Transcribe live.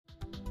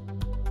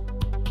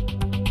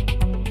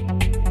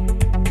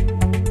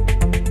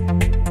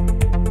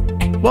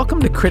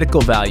Welcome to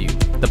Critical Value,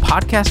 the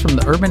podcast from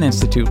the Urban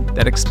Institute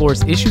that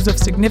explores issues of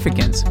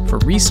significance for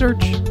research,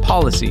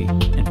 policy,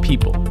 and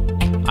people.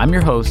 I'm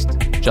your host,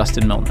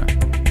 Justin Milner.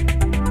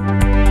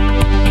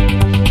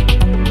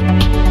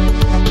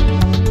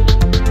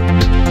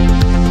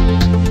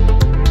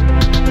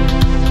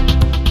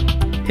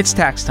 It's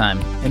tax time,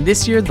 and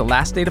this year the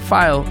last day to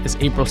file is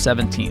April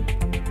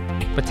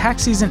 17th. But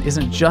tax season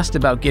isn't just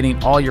about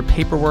getting all your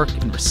paperwork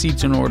and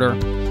receipts in order.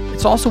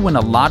 It's also when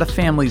a lot of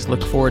families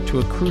look forward to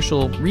a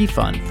crucial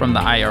refund from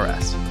the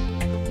IRS.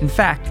 In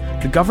fact,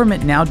 the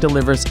government now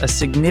delivers a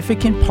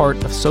significant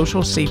part of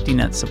social safety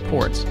net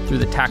supports through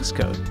the tax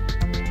code.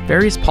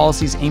 Various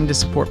policies aim to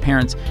support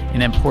parents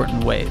in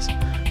important ways,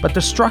 but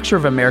the structure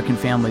of American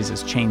families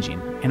is changing,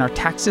 and our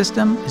tax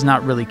system is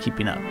not really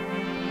keeping up.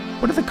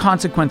 What are the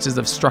consequences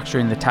of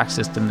structuring the tax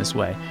system this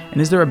way, and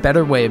is there a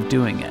better way of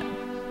doing it?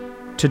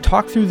 To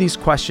talk through these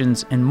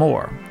questions and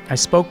more, I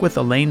spoke with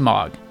Elaine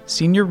Maag,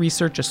 Senior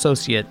Research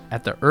Associate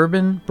at the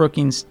Urban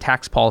Brookings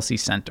Tax Policy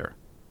Center.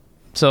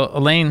 So,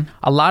 Elaine,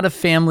 a lot of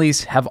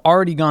families have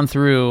already gone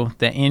through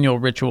the annual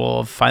ritual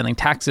of filing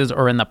taxes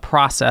or in the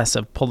process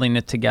of pulling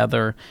it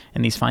together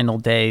in these final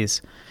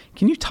days.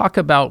 Can you talk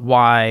about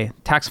why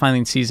tax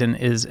filing season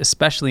is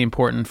especially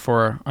important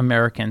for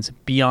Americans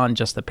beyond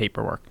just the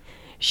paperwork?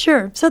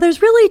 Sure. So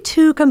there's really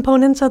two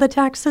components of the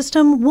tax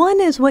system. One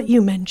is what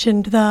you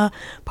mentioned, the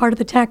part of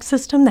the tax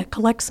system that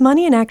collects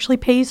money and actually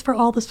pays for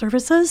all the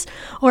services,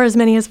 or as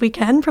many as we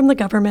can from the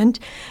government.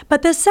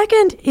 But the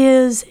second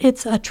is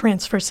it's a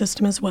transfer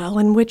system as well,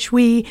 in which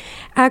we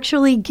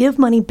actually give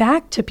money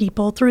back to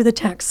people through the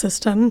tax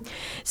system.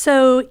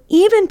 So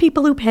even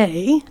people who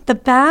pay, the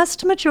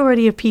vast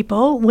majority of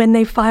people, when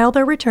they file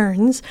their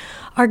returns,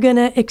 are going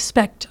to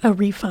expect a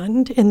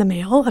refund in the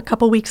mail a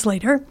couple weeks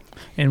later.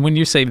 And when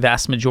you say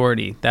vast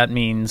majority, that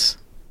means?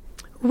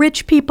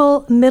 Rich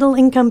people,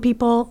 middle-income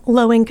people,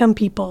 low-income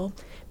people.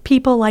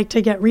 People like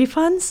to get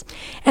refunds.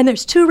 And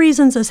there's two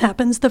reasons this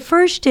happens. The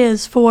first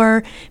is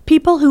for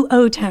people who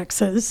owe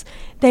taxes.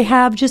 They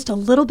have just a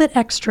little bit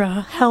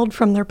extra held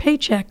from their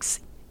paychecks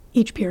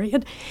each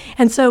period.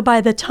 And so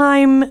by the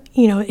time,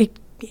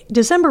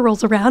 December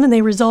rolls around and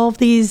they resolve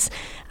these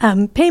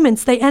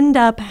payments, they end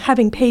up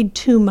having paid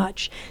too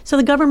much. So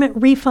the government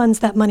refunds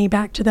that money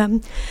back to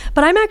them.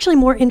 But I'm actually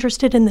more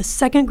interested in the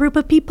second group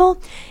of people.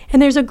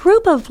 And there's a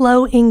group of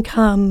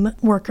low-income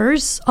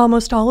workers,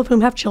 almost all of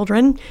whom have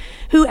children,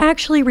 who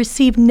actually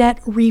receive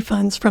net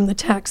refunds from the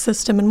tax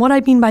system. And what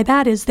I mean by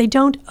that is they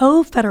don't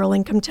owe federal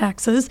income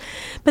taxes,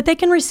 but they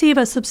can receive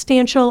a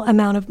substantial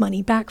amount of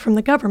money back from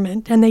the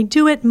government. And they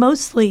do it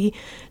mostly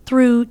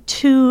through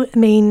two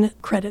main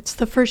credits.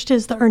 The first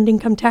is the Earned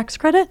Income Tax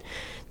Credit.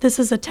 This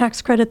is a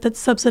tax credit that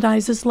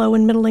subsidizes low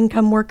and middle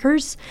income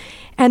workers.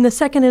 And the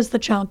second is the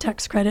Child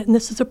Tax Credit. And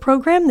this is a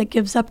program that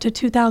gives up to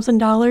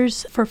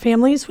 $2,000 for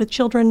families with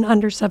children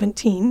under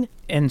 17.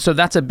 And so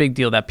that's a big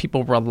deal that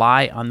people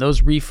rely on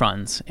those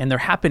refunds, and they're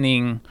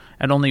happening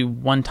at only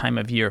one time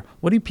of year.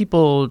 What do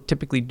people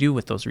typically do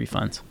with those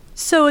refunds?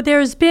 So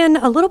there's been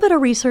a little bit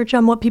of research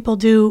on what people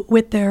do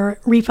with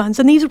their refunds.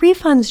 And these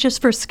refunds,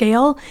 just for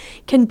scale,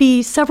 can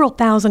be several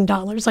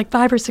 $1,000s, like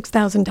 $5,000 or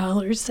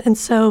 $6,000. And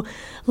so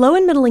low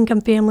and middle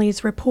income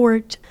families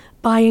report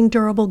buying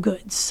durable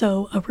goods.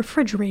 So a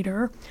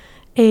refrigerator,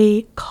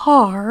 a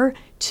car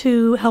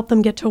to help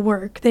them get to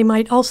work. They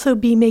might also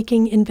be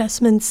making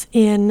investments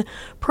in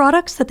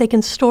products that they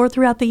can store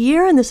throughout the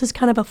year, and this is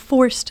kind of a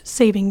forced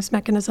savings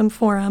mechanism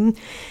for them.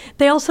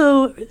 They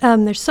also,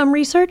 there's some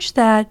research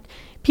that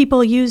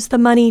people use the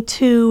money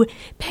to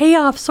pay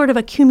off sort of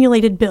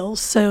accumulated bills.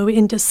 So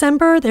in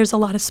December, there's a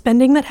lot of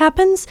spending that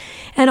happens,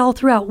 and all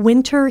throughout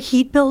winter,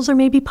 heat bills are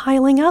maybe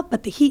piling up,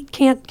 but the heat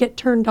can't get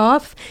turned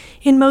off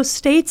in most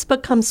states,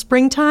 but come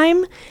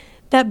springtime,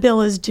 that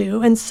bill is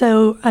due. And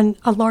so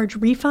a large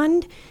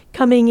refund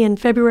coming in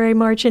February,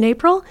 March, and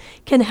April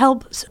can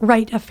help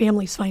right a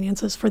family's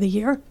finances for the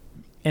year.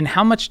 And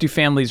how much do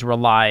families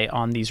rely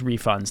on these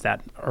refunds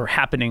that are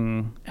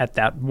happening at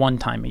that one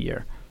time a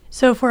year?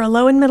 So for a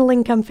low and middle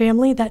income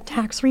family, that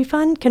tax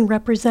refund can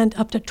represent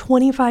up to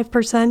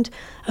 25%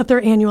 of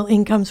their annual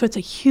income. So it's a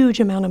huge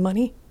amount of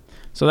money.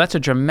 So that's a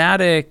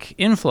dramatic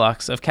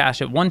influx of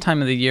cash at one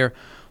time of the year.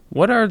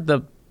 What are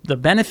the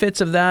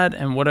benefits of that,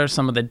 and what are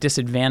some of the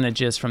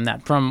disadvantages from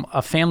that, from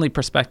a family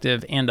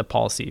perspective and a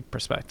policy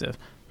perspective?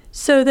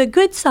 So the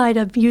good side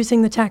of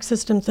using the tax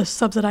system to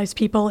subsidize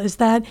people is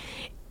that,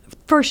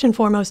 first and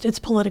foremost, it's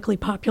politically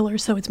popular.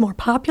 So it's more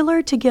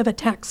popular to give a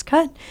tax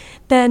cut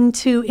than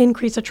to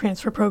increase a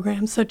transfer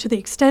program. So to the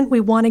extent we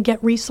want to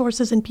get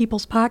resources in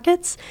people's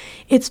pockets,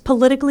 it's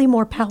politically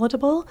more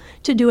palatable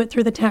to do it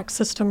through the tax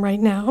system right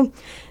now.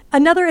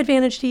 Another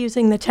advantage to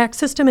using the tax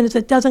system is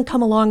it doesn't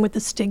come along with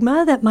the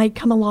stigma that might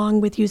come along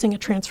with using a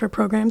transfer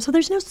program. So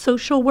there's no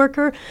social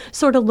worker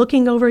sort of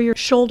looking over your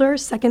shoulder,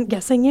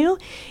 second-guessing you.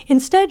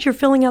 Instead, you're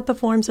filling out the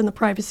forms in the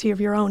privacy of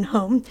your own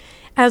home.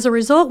 As a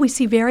result, we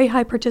see very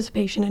high participation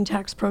participation in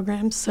tax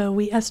programs. So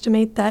we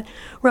estimate that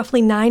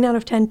roughly 9 out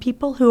of 10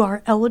 people who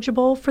are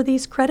eligible for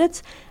these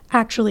credits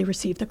actually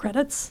receive the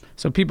credits.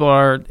 So people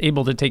are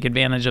able to take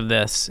advantage of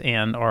this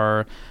and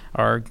are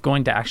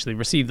going to actually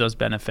receive those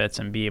benefits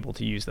and be able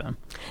to use them.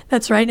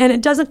 That's right. And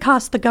it doesn't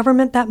cost the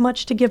government that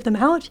much to give them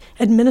out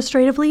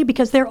administratively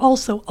because they're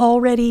also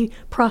already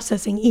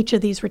processing each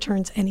of these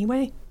returns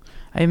anyway.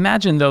 I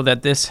imagine, though,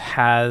 that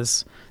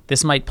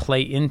this might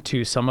play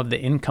into some of the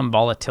income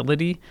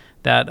volatility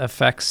that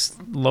affects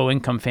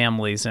low-income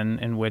families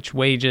in which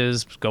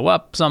wages go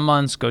up some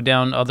months, go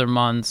down other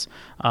months,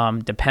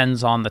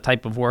 depends on the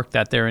type of work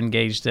that they're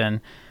engaged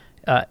in.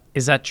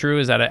 Is that true?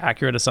 Is that an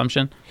accurate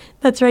assumption?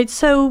 That's right.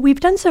 So we've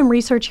done some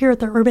research here at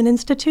the Urban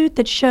Institute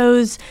that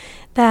shows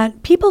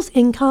that people's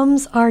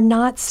incomes are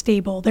not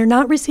stable. They're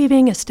not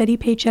receiving a steady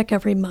paycheck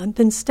every month.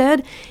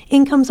 Instead,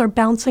 incomes are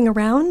bouncing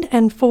around.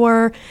 And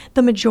for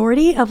the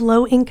majority of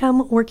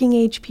low-income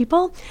working-age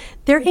people,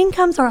 their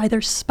incomes are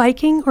either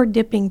spiking or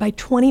dipping by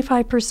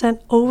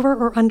 25% over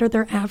or under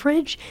their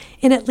average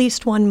in at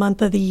least 1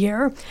 month of the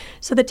year.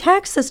 So the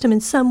tax system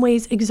in some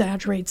ways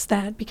exaggerates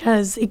that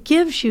because it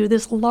gives you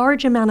this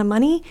large amount of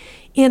money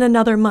in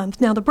another month.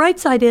 Now, the bright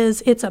side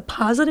is it's a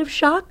positive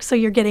shock, so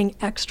you're getting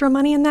extra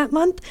money in that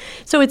month.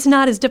 So it's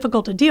not as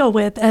difficult to deal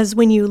with as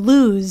when you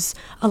lose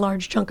a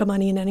large chunk of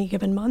money in any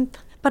given month.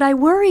 But I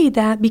worry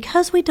that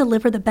because we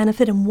deliver the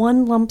benefit in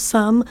one lump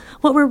sum,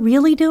 what we're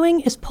really doing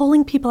is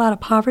pulling people out of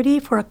poverty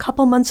for a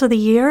couple months of the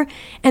year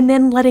and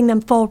then letting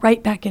them fall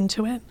right back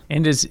into it.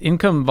 And is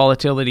income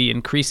volatility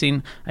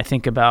increasing? I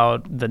think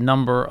about the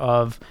number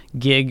of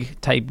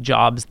gig-type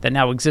jobs that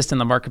now exist in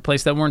the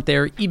marketplace that weren't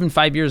there even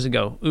 5 years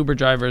ago. Uber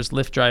drivers,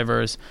 Lyft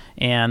drivers,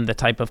 and the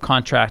type of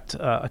contract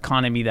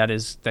economy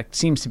that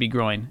seems to be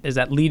growing. Is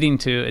that leading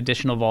to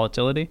additional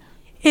volatility?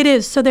 It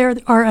is. So there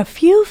are a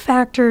few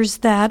factors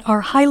that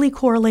are highly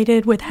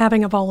correlated with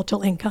having a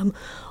volatile income.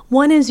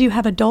 One is you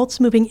have adults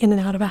moving in and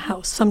out of a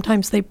house.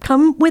 Sometimes they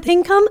come with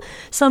income.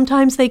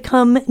 Sometimes they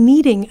come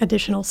needing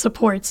additional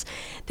supports.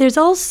 There's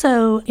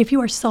also, if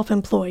you are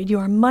self-employed, you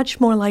are much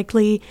more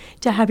likely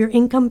to have your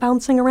income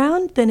bouncing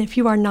around than if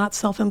you are not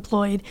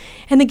self-employed.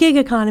 And the gig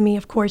economy,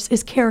 of course,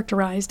 is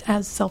characterized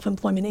as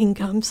self-employment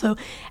income. So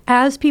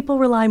as people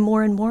rely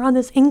more and more on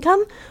this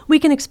income, we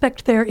can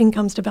expect their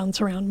incomes to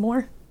bounce around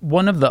more.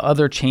 One of the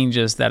other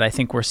changes that I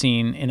think we're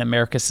seeing in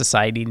America's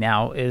society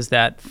now is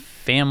that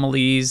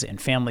families and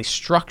family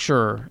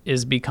structure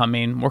is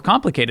becoming more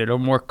complicated or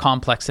more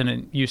complex than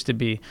it used to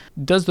be.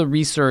 Does the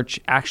research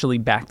actually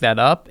back that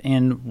up?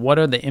 And what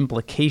are the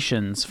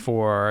implications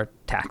for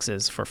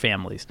taxes for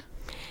families?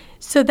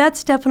 So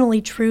that's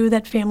definitely true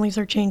that families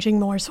are changing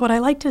more. So what I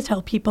like to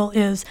tell people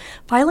is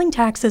filing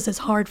taxes is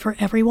hard for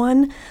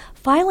everyone.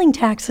 Filing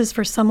taxes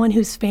for someone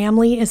whose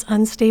family is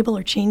unstable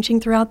or changing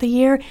throughout the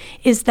year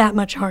is that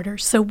much harder.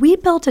 So we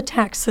built a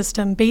tax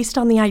system based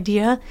on the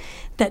idea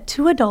that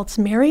 2 adults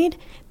married,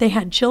 they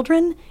had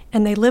children,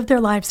 and they lived their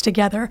lives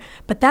together.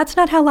 But that's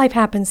not how life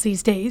happens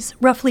these days.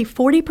 Roughly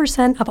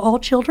 40% of all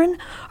children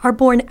are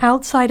born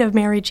outside of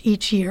marriage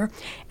each year.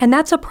 And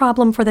that's a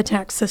problem for the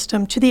tax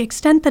system to the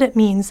extent that it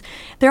means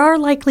there are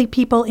likely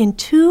people in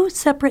 2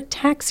 separate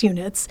tax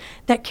units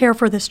that care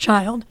for this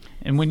child.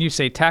 And when you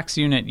say tax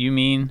unit, you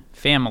mean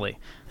family.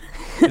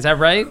 Is that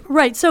right?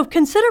 Right. So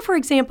consider, for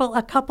example,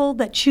 a couple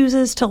that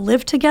chooses to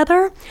live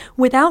together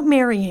without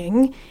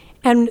marrying,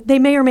 and they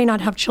may or may not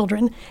have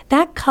children.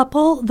 That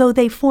couple, though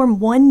they form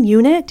 1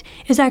 unit,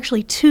 is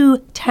actually 2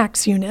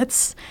 tax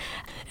units.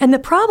 And the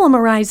problem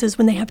arises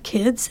when they have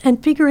kids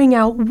and figuring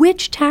out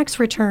which tax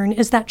return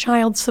is that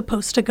child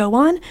supposed to go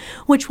on,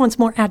 which one's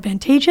more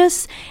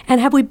advantageous, and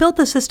have we built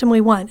the system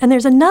we want? And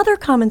there's another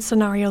common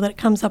scenario that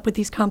comes up with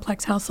these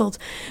complex households,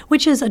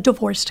 which is a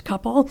divorced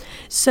couple.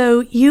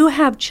 So you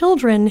have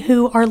children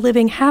who are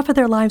living half of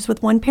their lives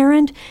with one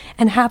parent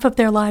and half of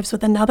their lives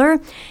with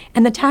another,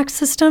 and the tax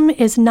system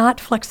is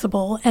not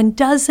flexible and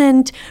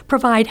doesn't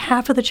provide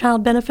half of the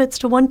child benefits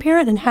to one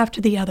parent and half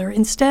to the other.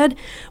 Instead,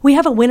 we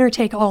have a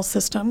winner-take-all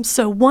system.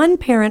 So one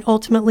parent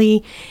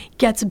ultimately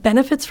gets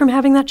benefits from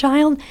having that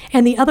child,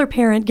 and the other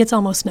parent gets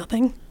almost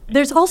nothing.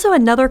 There's also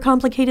another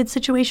complicated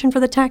situation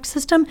for the tax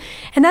system,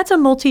 and that's a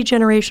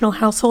multi-generational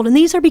household, and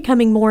these are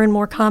becoming more and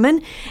more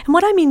common. And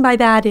what I mean by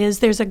that is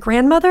there's a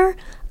grandmother,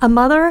 a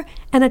mother,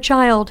 and a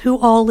child who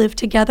all live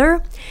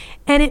together.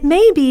 And it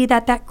may be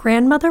that that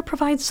grandmother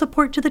provides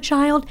support to the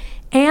child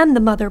and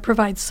the mother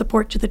provides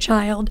support to the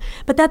child.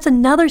 But that's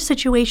another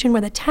situation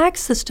where the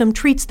tax system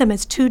treats them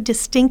as 2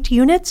 distinct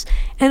units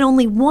and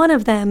only one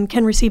of them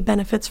can receive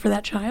benefits for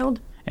that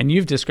child. And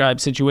you've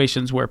described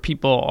situations where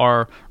people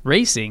are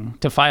racing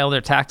to file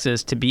their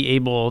taxes to be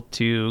able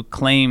to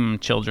claim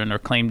children or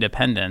claim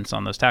dependents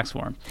on those tax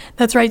forms.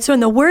 That's right. So in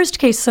the worst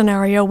case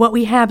scenario, what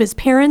we have is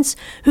parents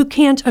who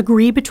can't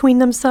agree between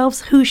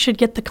themselves who should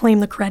get the claim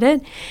the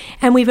credit.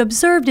 And we've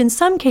observed in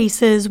some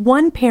cases,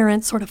 one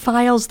parent sort of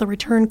files the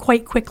return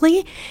quite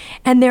quickly,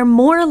 and they're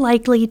more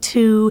likely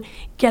to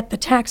get the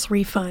tax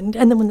refund.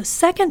 And then when the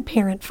second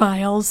parent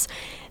files,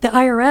 the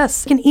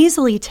IRS can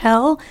easily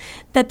tell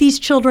that these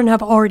children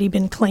have already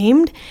been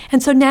claimed.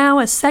 And so now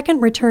a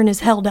second return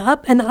is held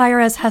up and the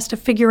IRS has to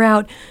figure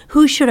out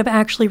who should have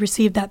actually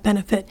received that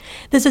benefit.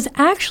 This has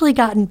actually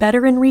gotten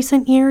better in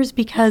recent years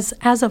because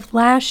as of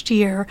last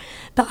year,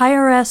 the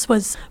IRS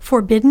was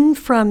forbidden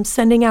from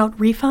sending out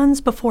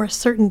refunds before a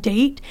certain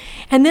date.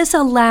 And this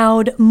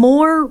allowed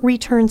more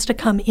returns to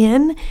come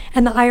in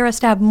and the IRS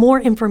to have more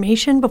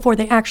information before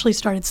they actually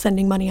started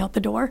sending money out the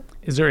door.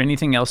 Is there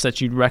anything else that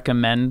you'd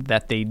recommend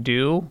that they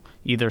do,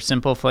 either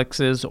simple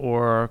fixes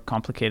or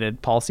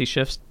complicated policy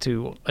shifts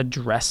to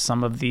address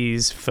some of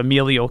these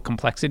familial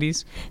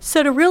complexities?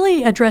 So to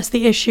really address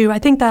the issue, I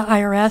think the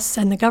IRS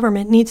and the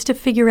government needs to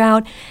figure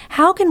out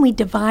how can we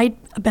divide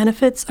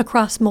benefits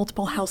across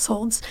multiple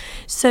households.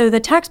 So the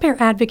taxpayer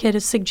advocate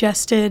has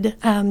suggested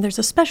there's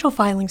a special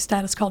filing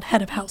status called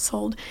head of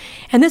household.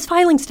 And this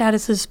filing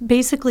status is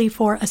basically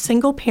for a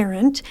single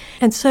parent.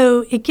 And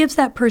so it gives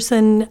that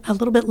person a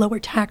little bit lower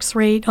tax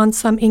rate on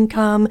some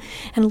income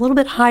and a little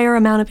bit higher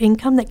amount of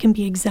income that can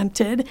be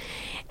exempted.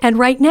 And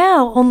right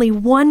now, only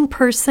one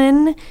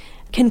person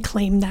can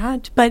claim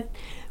that. But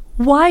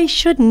why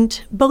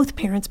shouldn't both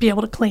parents be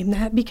able to claim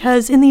that?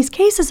 Because in these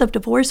cases of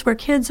divorce where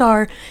kids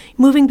are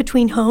moving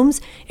between homes,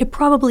 it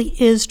probably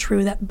is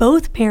true that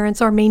both parents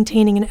are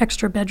maintaining an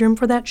extra bedroom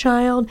for that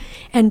child,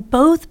 and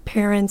both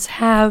parents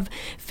have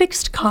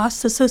fixed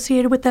costs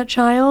associated with that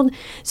child.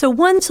 So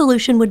one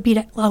solution would be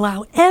to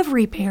allow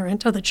every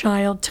parent of the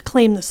child to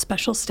claim the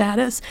special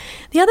status.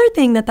 The other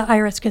thing that the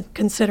IRS can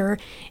consider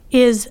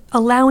is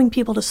allowing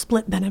people to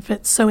split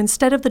benefits. So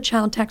instead of the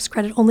child tax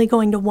credit only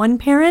going to one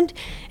parent,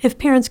 if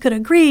parents could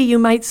agree, you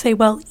might say,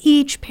 well,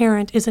 each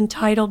parent is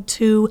entitled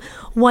to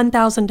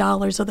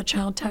 $1,000 of the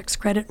child tax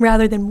credit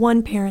rather than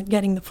one parent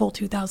getting the full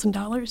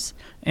 $2,000.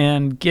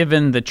 And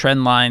given the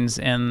trend lines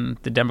and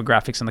the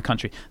demographics in the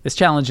country, this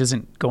challenge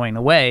isn't going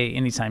away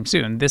anytime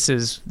soon. This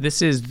is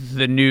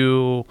the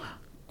new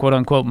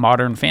quote-unquote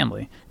modern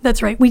family.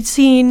 That's right. We've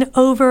seen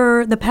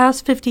over the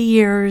past 50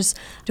 years,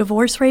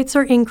 divorce rates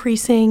are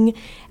increasing,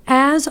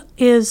 as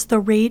is the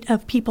rate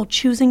of people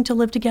choosing to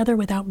live together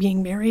without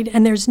being married.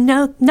 And there's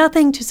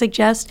nothing to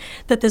suggest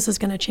that this is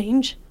going to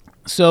change.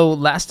 So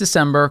last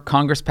December,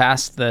 Congress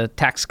passed the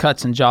Tax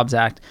Cuts and Jobs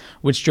Act,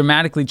 which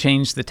dramatically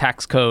changed the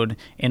tax code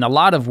in a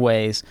lot of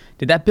ways.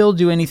 Did that bill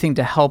do anything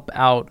to help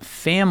out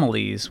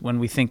families when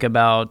we think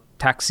about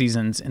tax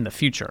seasons in the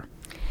future?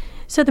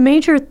 So the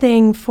major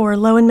thing for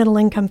low and middle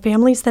income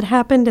families that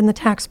happened in the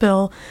tax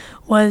bill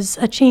was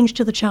a change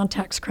to the child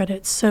tax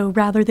credit. So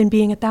rather than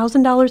being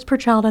 $1,000 per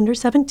child under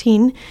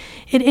 17,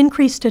 it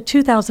increased to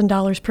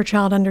 $2,000 per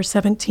child under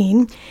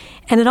 17.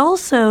 And it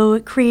also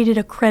created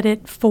a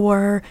credit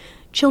for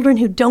children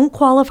who don't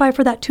qualify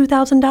for that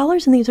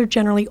 $2,000, and these are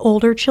generally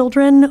older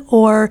children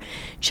or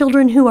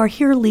children who are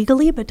here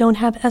legally but don't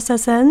have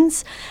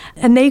SSNs,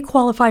 and they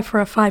qualify for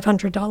a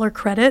 $500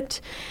 credit.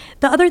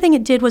 The other thing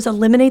it did was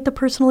eliminate the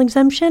personal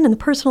exemption, and the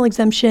personal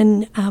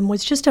exemption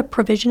was just a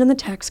provision in the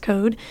tax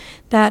code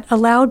that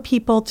allowed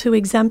people to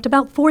exempt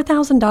about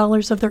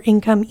 $4,000 of their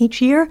income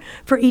each year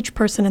for each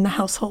person in the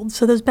household.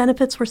 So those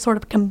benefits were sort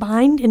of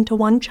combined into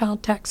one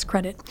child tax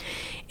credit.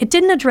 It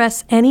didn't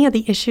address any of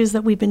the issues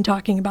that we've been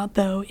talking about,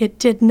 though. It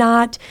did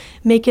not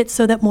make it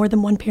so that more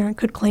than one parent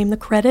could claim the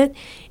credit.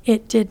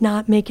 It did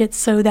not make it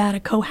so that a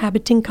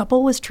cohabiting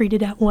couple was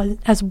treated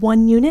as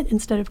one unit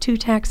instead of two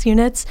tax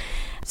units.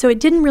 So it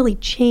didn't really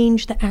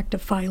change the act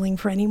of filing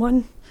for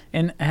anyone.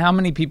 And how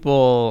many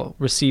people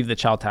receive the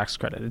child tax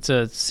credit? It's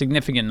a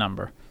significant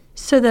number.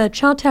 So the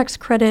child tax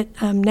credit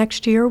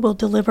next year will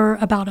deliver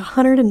about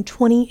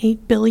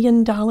 $128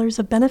 billion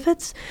of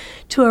benefits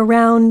to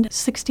around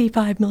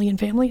 65 million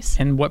families.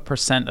 And what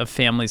percent of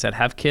families that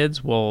have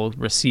kids will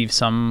receive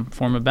some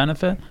form of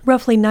benefit?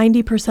 Roughly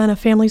 90% of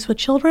families with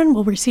children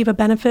will receive a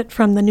benefit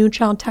from the new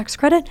child tax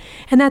credit,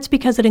 and that's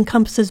because it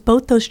encompasses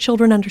both those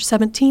children under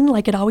 17,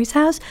 like it always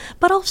has,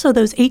 but also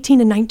those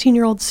 18 and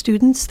 19-year-old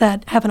students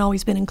that haven't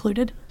always been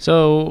included.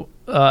 So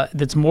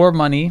that's more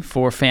money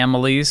for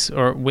families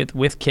or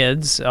with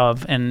kids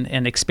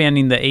and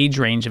expanding the age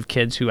range of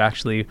kids who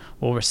actually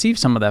will receive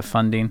some of that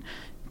funding.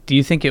 Do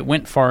you think it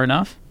went far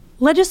enough?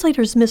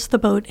 Legislators missed the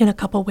boat in a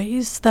couple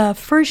ways. The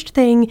first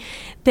thing,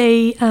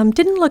 they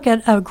didn't look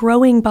at a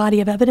growing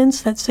body of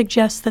evidence that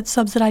suggests that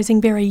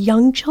subsidizing very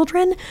young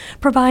children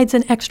provides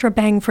an extra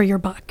bang for your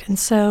buck. And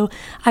so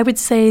I would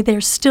say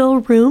there's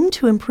still room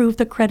to improve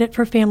the credit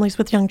for families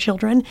with young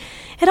children.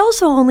 It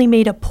also only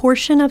made a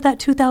portion of that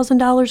 $2,000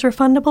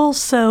 refundable.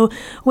 So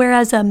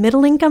whereas a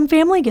middle-income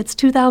family gets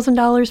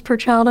 $2,000 per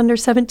child under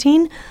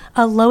 17,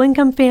 a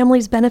low-income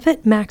family's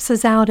benefit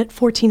maxes out at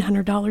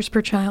 $1,400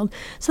 per child.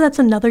 So that's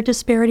another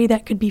disparity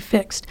that could be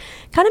fixed.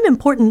 Kind of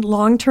important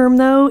long-term,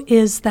 though,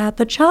 is that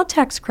the child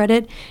tax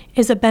credit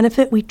is a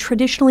benefit we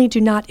traditionally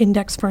do not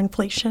index for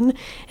inflation.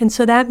 And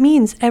so that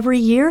means every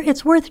year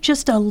it's worth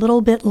just a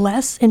little bit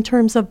less in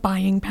terms of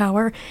buying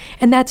power.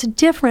 And that's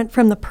different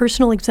from the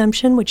personal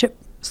exemption, which it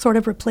sort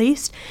of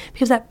replaced,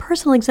 because that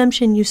personal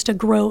exemption used to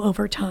grow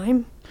over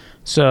time.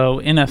 So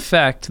in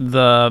effect,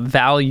 the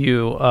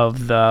value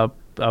of the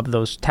of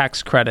those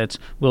tax credits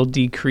will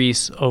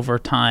decrease over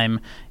time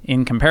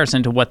in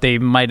comparison to what they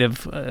might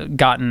have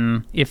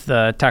gotten if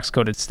the tax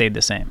code had stayed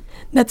the same.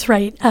 That's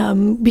right,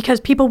 because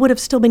people would have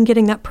still been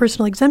getting that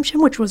personal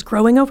exemption, which was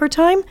growing over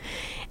time,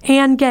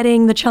 and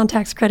getting the child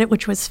tax credit,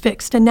 which was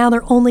fixed. And now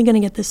they're only going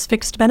to get this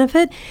fixed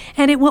benefit,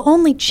 and it will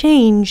only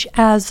change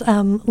as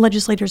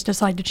legislators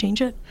decide to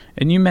change it.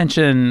 And you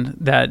mentioned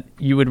that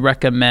you would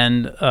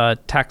recommend a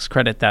tax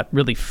credit that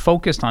really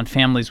focused on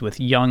families with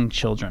young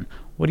children.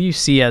 What do you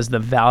see as the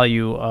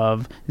value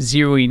of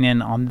zeroing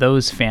in on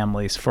those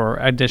families for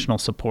additional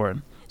support?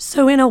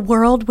 So in a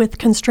world with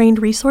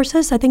constrained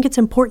resources, I think it's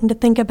important to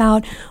think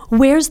about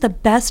where's the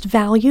best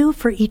value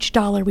for each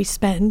dollar we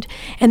spend.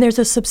 And there's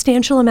a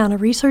substantial amount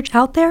of research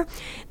out there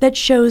that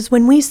shows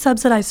when we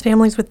subsidize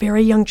families with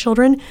very young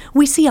children,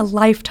 we see a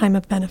lifetime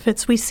of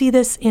benefits. We see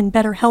this in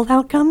better health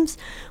outcomes,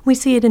 we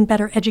see it in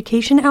better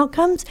education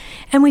outcomes,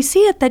 and we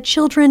see it that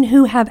children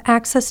who have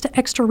access to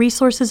extra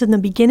resources in the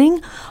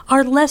beginning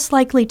are less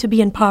likely to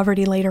be in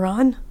poverty later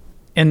on.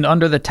 And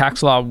under the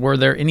tax law, were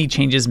there any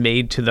changes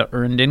made to the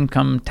earned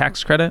income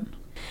tax credit?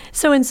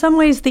 So in some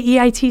ways, the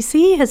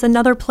EITC is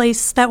another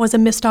place that was a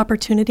missed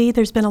opportunity.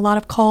 There's been a lot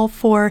of call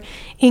for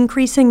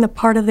increasing the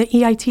part of the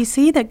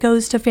EITC that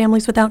goes to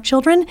families without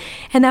children,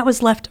 and that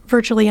was left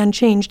virtually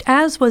unchanged,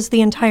 as was the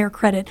entire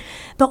credit.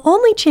 The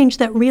only change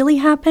that really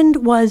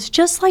happened was,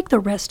 just like the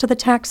rest of the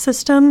tax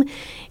system,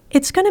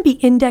 it's going to be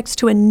indexed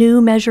to a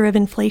new measure of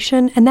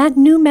inflation, and that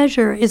new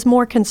measure is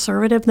more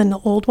conservative than the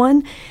old one.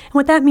 And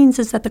what that means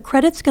is that the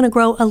credit's going to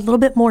grow a little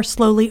bit more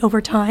slowly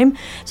over time.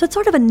 So it's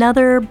sort of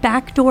another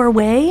backdoor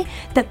way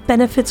that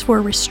benefits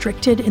were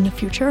restricted in the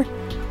future.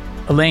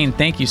 Elaine,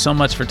 thank you so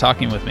much for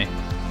talking with me.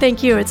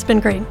 Thank you. It's been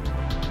great.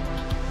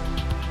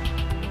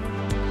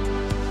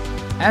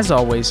 As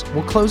always,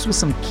 we'll close with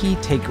some key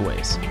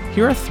takeaways.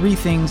 Here are 3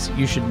 things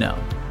you should know.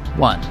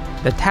 1.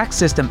 The tax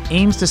system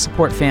aims to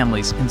support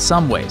families in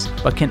some ways,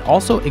 but can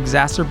also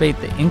exacerbate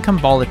the income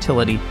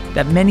volatility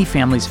that many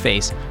families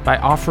face by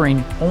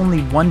offering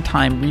only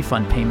one-time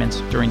refund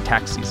payments during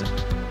tax season.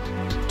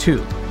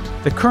 2.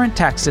 The current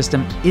tax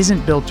system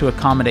isn't built to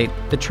accommodate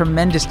the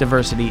tremendous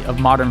diversity of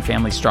modern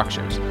family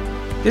structures.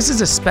 This is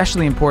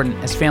especially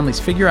important as families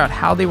figure out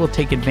how they will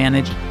take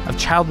advantage of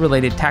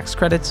child-related tax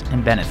credits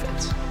and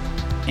benefits.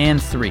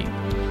 And 3.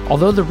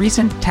 Although the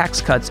recent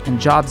Tax Cuts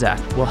and Jobs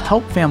Act will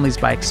help families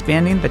by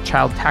expanding the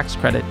child tax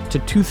credit to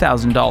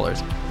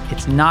 $2,000,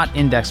 it's not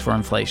indexed for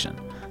inflation.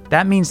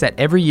 That means that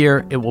every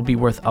year it will be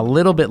worth a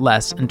little bit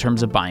less in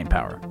terms of buying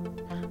power.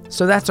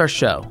 So that's our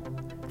show.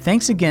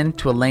 Thanks again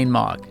to Elaine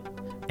Maag.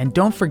 And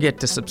don't forget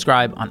to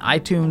subscribe on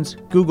iTunes,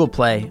 Google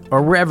Play,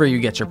 or wherever you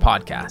get your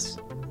podcasts.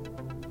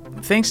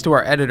 Thanks to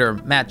our editor,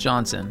 Matt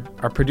Johnson,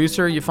 our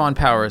producer, Yvonne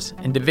Powers,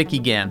 and to Vicky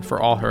Gann for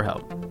all her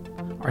help.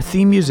 Our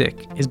theme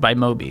music is by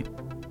Moby.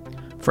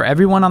 For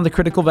everyone on the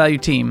Critical Value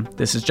team,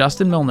 this is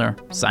Justin Milner,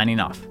 signing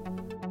off.